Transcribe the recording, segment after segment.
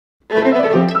My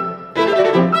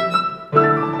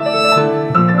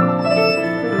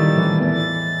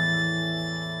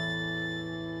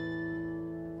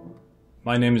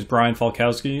name is Brian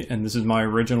Falkowski, and this is my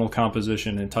original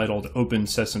composition entitled Open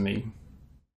Sesame.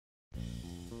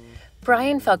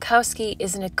 Brian Falkowski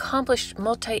is an accomplished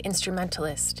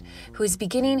multi-instrumentalist who is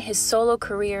beginning his solo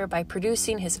career by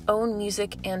producing his own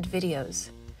music and videos.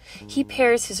 He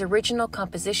pairs his original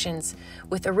compositions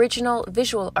with original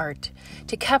visual art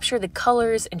to capture the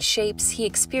colors and shapes he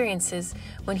experiences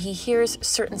when he hears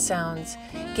certain sounds,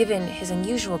 given his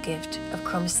unusual gift of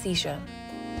chromesthesia.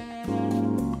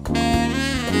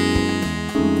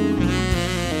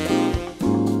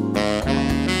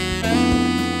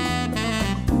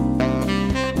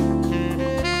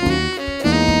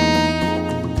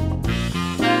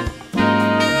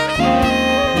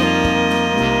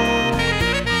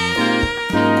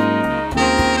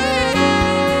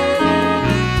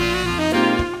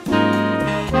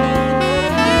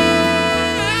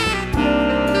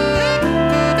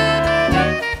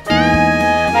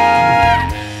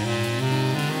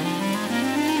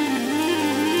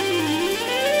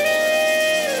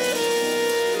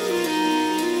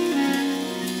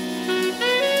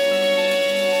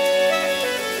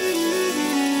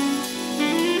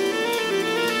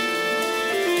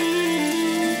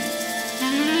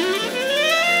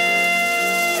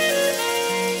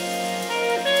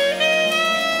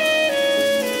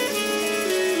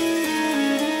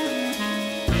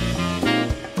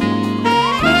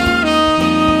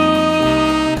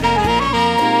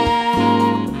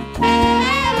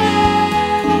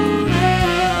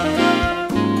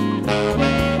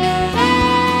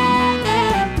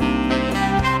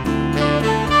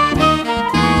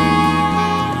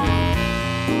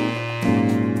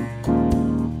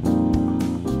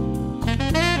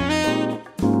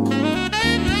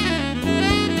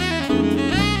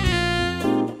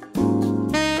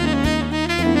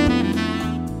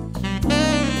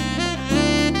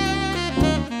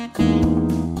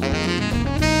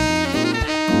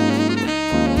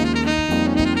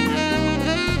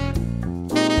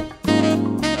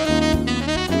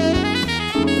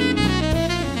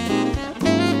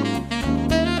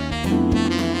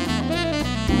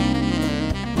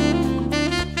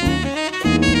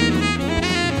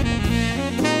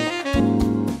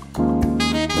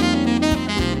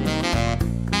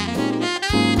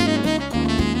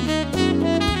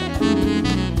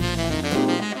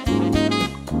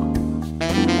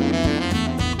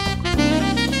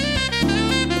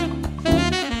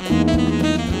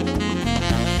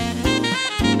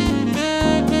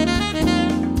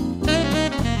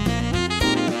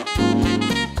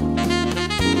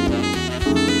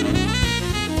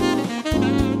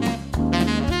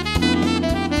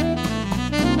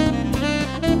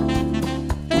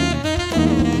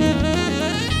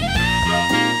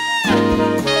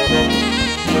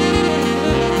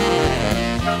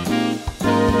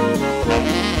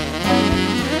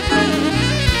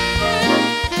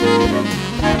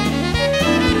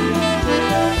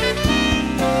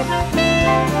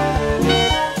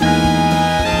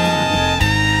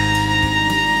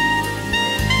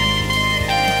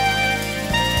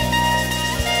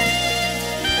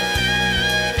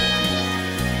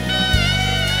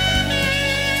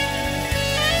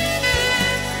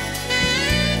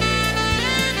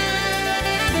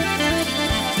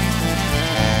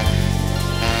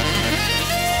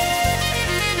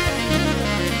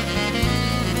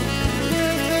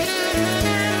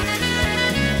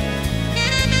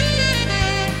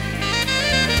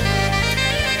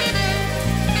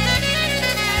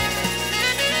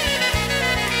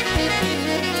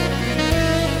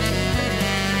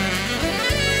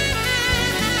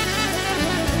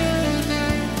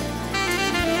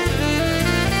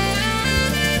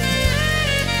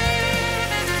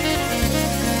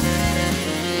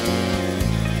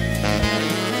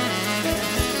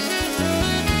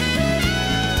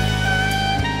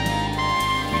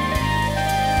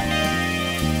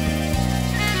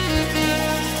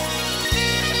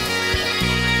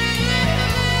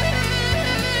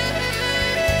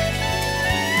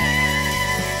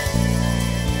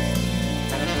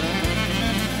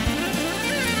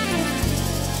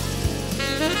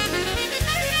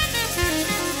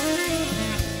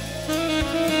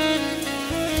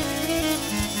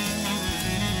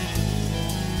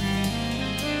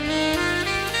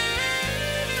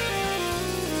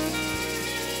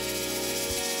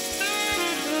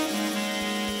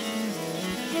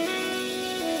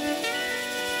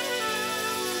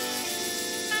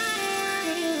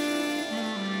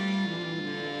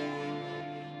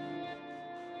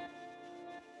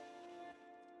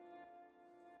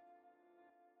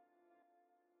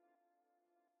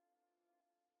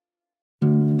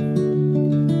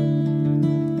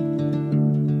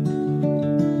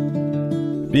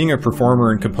 Being a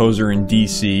performer and composer in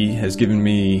DC has given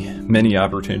me many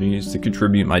opportunities to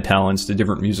contribute my talents to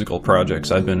different musical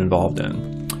projects I've been involved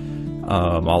in.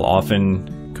 I'll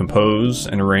often compose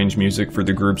and arrange music for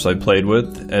the groups I've played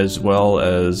with, as well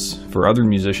as for other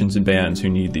musicians and bands who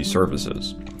need these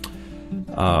services.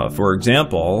 For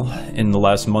example, in the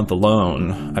last month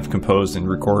alone, I've composed and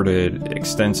recorded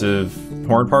extensive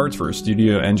horn parts for a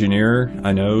studio engineer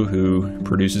I know who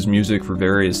produces music for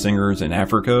various singers in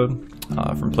Africa,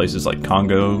 from places like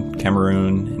Congo,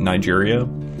 Cameroon, and Nigeria.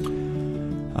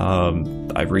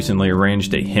 I've recently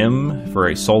arranged a hymn for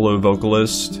a solo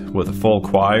vocalist with a full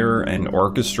choir and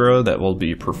orchestra that will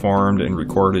be performed and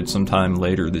recorded sometime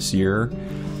later this year.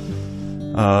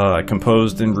 I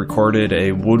composed and recorded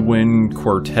a woodwind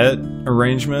quartet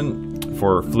arrangement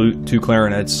for flute, 2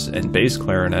 clarinets, and bass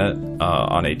clarinet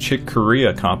on a Chick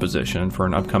Corea composition for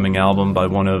an upcoming album by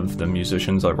one of the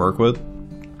musicians I work with.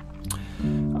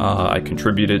 I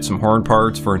contributed some horn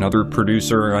parts for another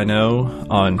producer I know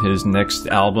on his next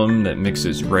album that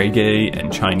mixes reggae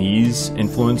and Chinese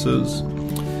influences.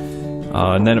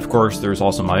 And then, of course, there's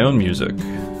also my own music.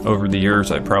 Over the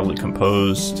years, I've probably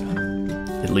composed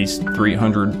at least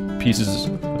 300 pieces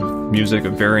of music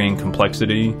of varying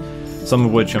complexity, some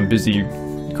of which I'm busy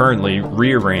currently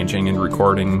rearranging and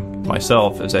recording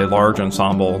myself as a large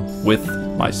ensemble with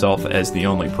myself as the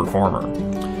only performer.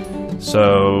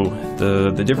 So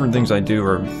the different things I do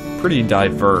are pretty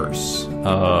diverse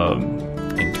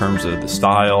in terms of the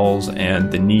styles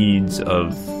and the needs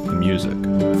of the music.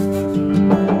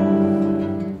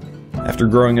 After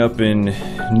growing up in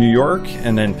New York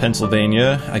and then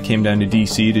Pennsylvania, I came down to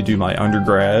DC to do my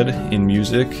undergrad in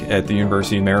music at the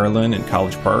University of Maryland in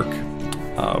College Park,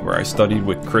 where I studied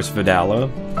with Chris Vidala,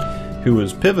 who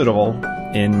was pivotal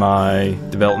in my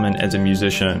development as a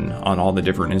musician on all the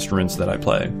different instruments that I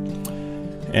play.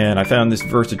 And I found this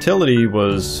versatility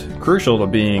was crucial to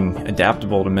being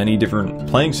adaptable to many different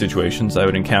playing situations I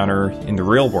would encounter in the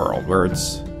real world, where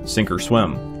it's sink or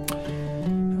swim.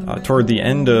 Toward the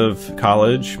end of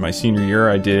college, my senior year,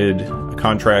 I did a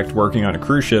contract working on a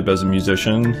cruise ship as a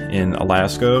musician in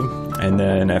Alaska, and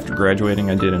then after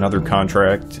graduating I did another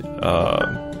contract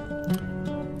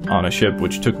on a ship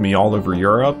which took me all over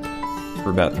Europe for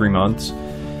about 3 months.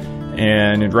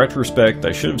 And in retrospect,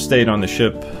 I should have stayed on the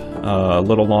ship a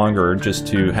little longer just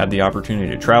to have the opportunity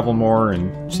to travel more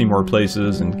and see more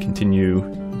places and continue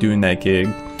doing that gig.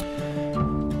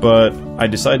 But I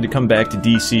decided to come back to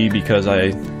DC because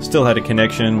I still had a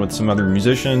connection with some other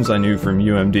musicians I knew from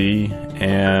UMD,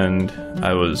 and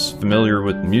I was familiar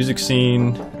with the music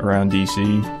scene around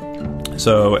DC.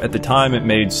 So at the time it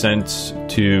made sense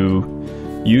to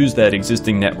use that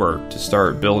existing network to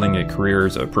start building a career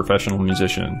as a professional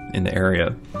musician in the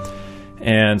area.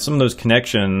 And some of those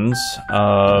connections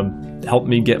helped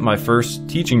me get my first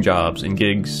teaching jobs and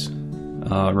gigs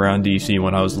around DC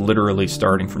when I was literally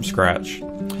starting from scratch.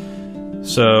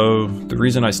 So the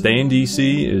reason I stay in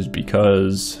DC is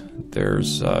because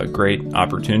there's a great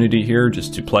opportunity here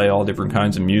just to play all different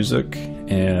kinds of music,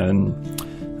 and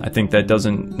I think that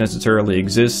doesn't necessarily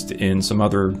exist in some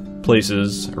other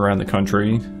places around the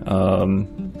country.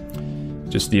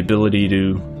 Just the ability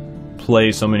to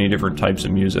play so many different types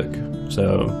of music.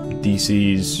 So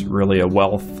DC's really a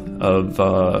wealth of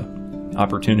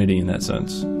opportunity in that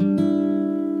sense.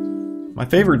 My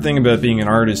favorite thing about being an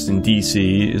artist in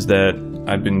DC is that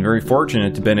I've been very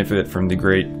fortunate to benefit from the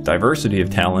great diversity of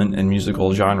talent and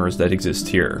musical genres that exist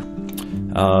here.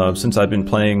 Since I've been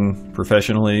playing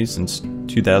professionally since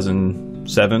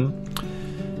 2007,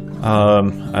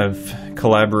 I've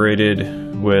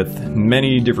collaborated with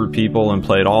many different people and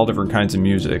played all different kinds of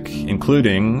music,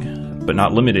 including, but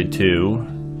not limited to,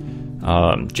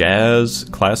 jazz,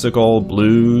 classical,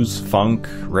 blues, funk,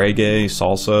 reggae,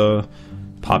 salsa,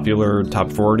 popular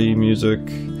top 40 music,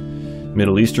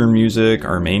 Middle Eastern music,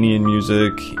 Armenian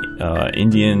music,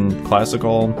 Indian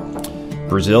classical,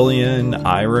 Brazilian,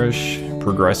 Irish,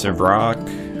 progressive rock,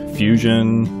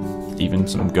 fusion, even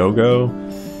some go-go,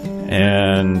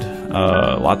 and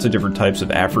lots of different types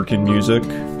of African music,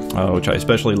 which I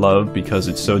especially love because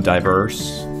it's so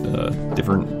diverse.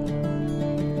 Different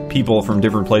people from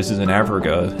different places in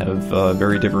Africa have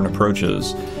very different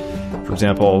approaches. For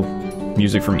example,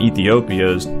 music from Ethiopia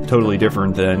is totally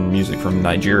different than music from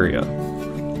Nigeria.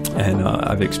 And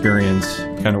I've experienced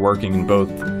kind of working in both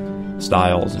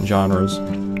styles and genres.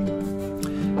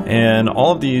 And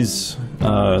all of these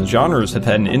genres have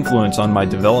had an influence on my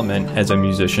development as a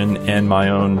musician and my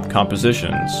own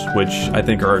compositions, which I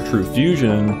think are a true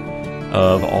fusion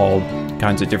of all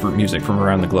kinds of different music from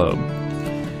around the globe.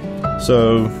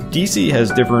 So DC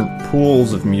has different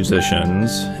pools of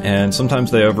musicians, and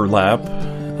sometimes they overlap,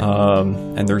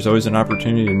 and there's always an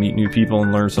opportunity to meet new people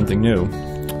and learn something new.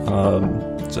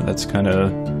 So that's kind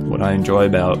of what I enjoy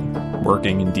about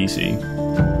working in DC.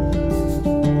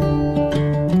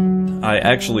 I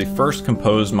actually first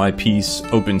composed my piece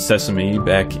Open Sesame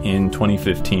back in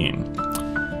 2015.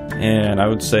 And I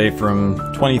would say from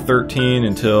 2013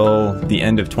 until the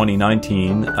end of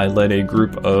 2019, I led a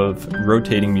group of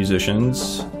rotating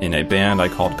musicians in a band I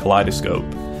called Kaleidoscope.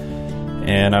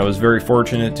 And I was very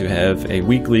fortunate to have a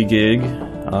weekly gig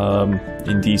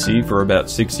in DC for about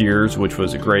 6 years, which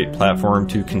was a great platform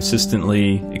to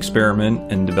consistently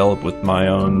experiment and develop with my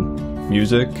own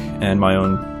music and my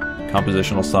own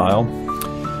compositional style.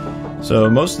 So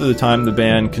most of the time the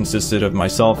band consisted of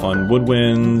myself on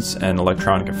woodwinds and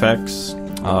electronic effects.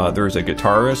 There was a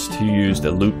guitarist who used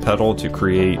a loop pedal to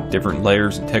create different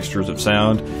layers and textures of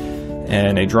sound,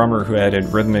 and a drummer who added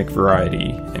rhythmic variety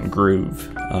and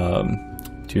groove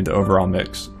to the overall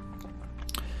mix.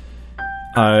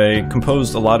 I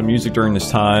composed a lot of music during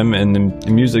this time, and the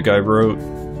music I wrote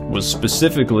was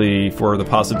specifically for the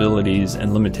possibilities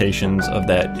and limitations of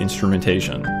that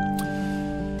instrumentation.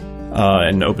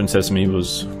 And Open Sesame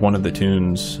was one of the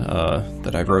tunes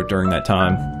that I wrote during that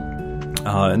time.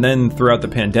 And then throughout the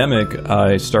pandemic,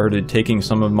 I started taking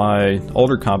some of my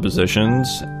older compositions,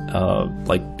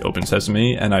 like Open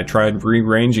Sesame, and I tried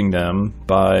rearranging them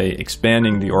by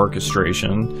expanding the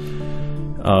orchestration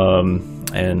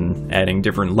and adding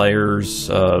different layers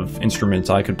of instruments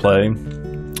I could play,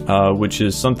 which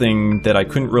is something that I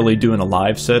couldn't really do in a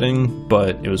live setting,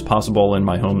 but it was possible in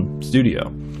my home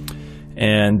studio.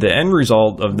 And the end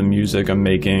result of the music I'm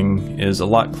making is a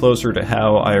lot closer to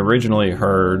how I originally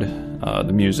heard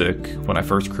the music when I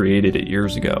first created it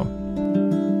years ago.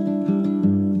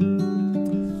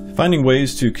 Finding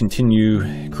ways to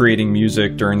continue creating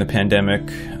music during the pandemic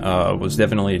was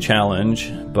definitely a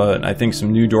challenge, but I think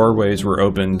some new doorways were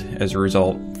opened as a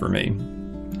result for me.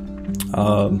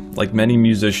 Like many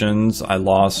musicians, I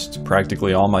lost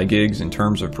practically all my gigs in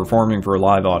terms of performing for a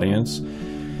live audience.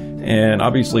 And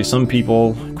obviously some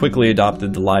people quickly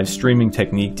adopted the live streaming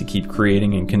technique to keep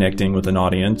creating and connecting with an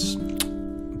audience.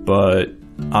 But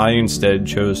I instead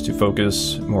chose to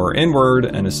focus more inward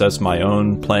and assess my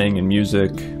own playing and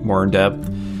music more in depth,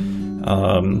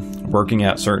 working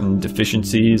out certain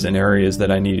deficiencies and areas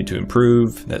that I needed to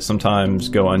improve that sometimes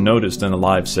go unnoticed in a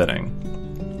live setting.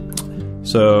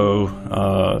 So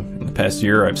in the past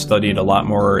year, I've studied a lot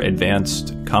more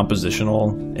advanced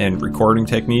compositional and recording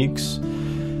techniques,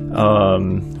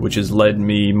 which has led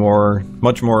me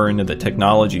much more into the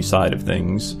technology side of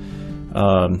things,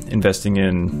 investing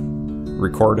in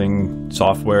recording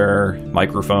software,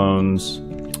 microphones,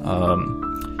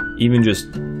 even just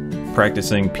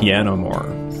practicing piano more.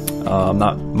 I'm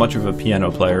not much of a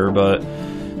piano player, but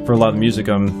for a lot of the music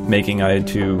I'm making, I had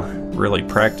to really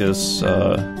practice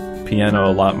piano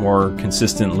a lot more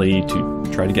consistently to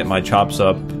try to get my chops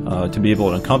up to be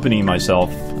able to accompany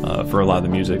myself for a lot of the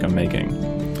music I'm making.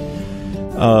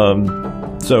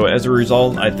 So as a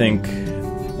result, I think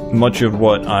much of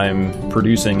what I'm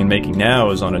producing and making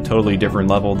now is on a totally different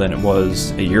level than it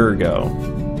was a year ago.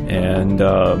 And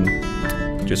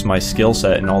just my skill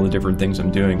set and all the different things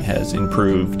I'm doing has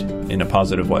improved in a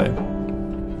positive way.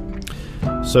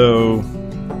 So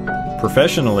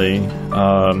professionally,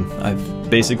 I've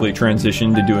basically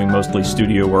transitioned to doing mostly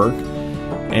studio work.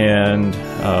 And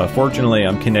fortunately,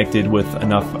 I'm connected with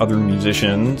enough other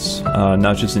musicians,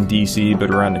 not just in DC, but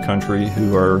around the country,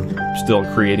 who are still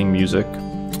creating music,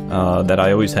 that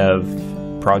I always have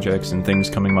projects and things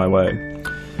coming my way.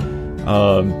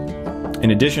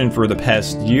 In addition, for the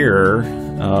past year,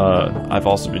 I've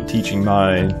also been teaching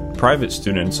my private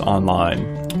students online,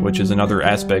 which is another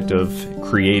aspect of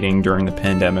creating during the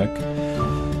pandemic.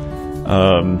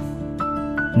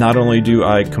 Not only do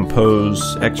I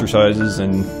compose exercises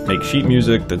and make sheet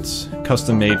music that's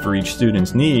custom made for each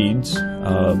student's needs,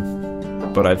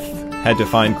 but I've had to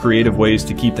find creative ways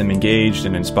to keep them engaged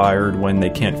and inspired when they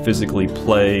can't physically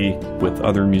play with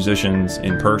other musicians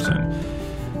in person,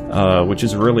 which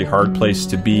is a really hard place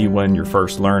to be when you're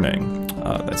first learning.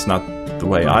 That's not the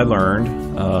way I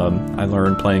learned. I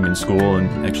learned playing in school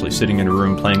and actually sitting in a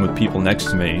room playing with people next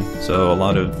to me. So a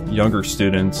lot of younger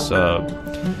students,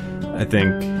 I think,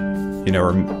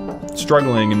 are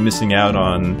struggling and missing out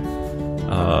on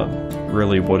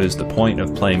really what is the point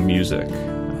of playing music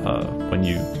when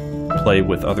you play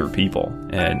with other people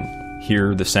and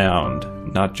hear the sound,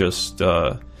 not just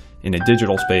in a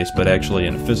digital space, but actually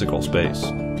in a physical space.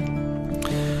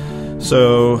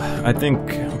 So I think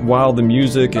while the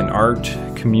music and art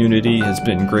community has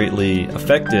been greatly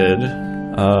affected,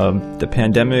 The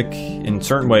pandemic, in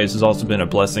certain ways, has also been a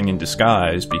blessing in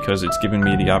disguise because it's given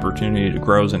me the opportunity to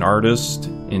grow as an artist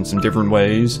in some different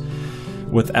ways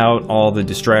without all the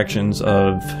distractions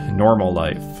of normal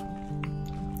life.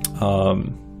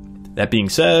 That being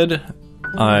said,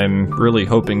 I'm really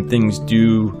hoping things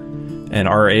do and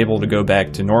are able to go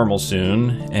back to normal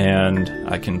soon, and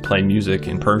I can play music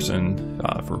in person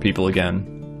for people again.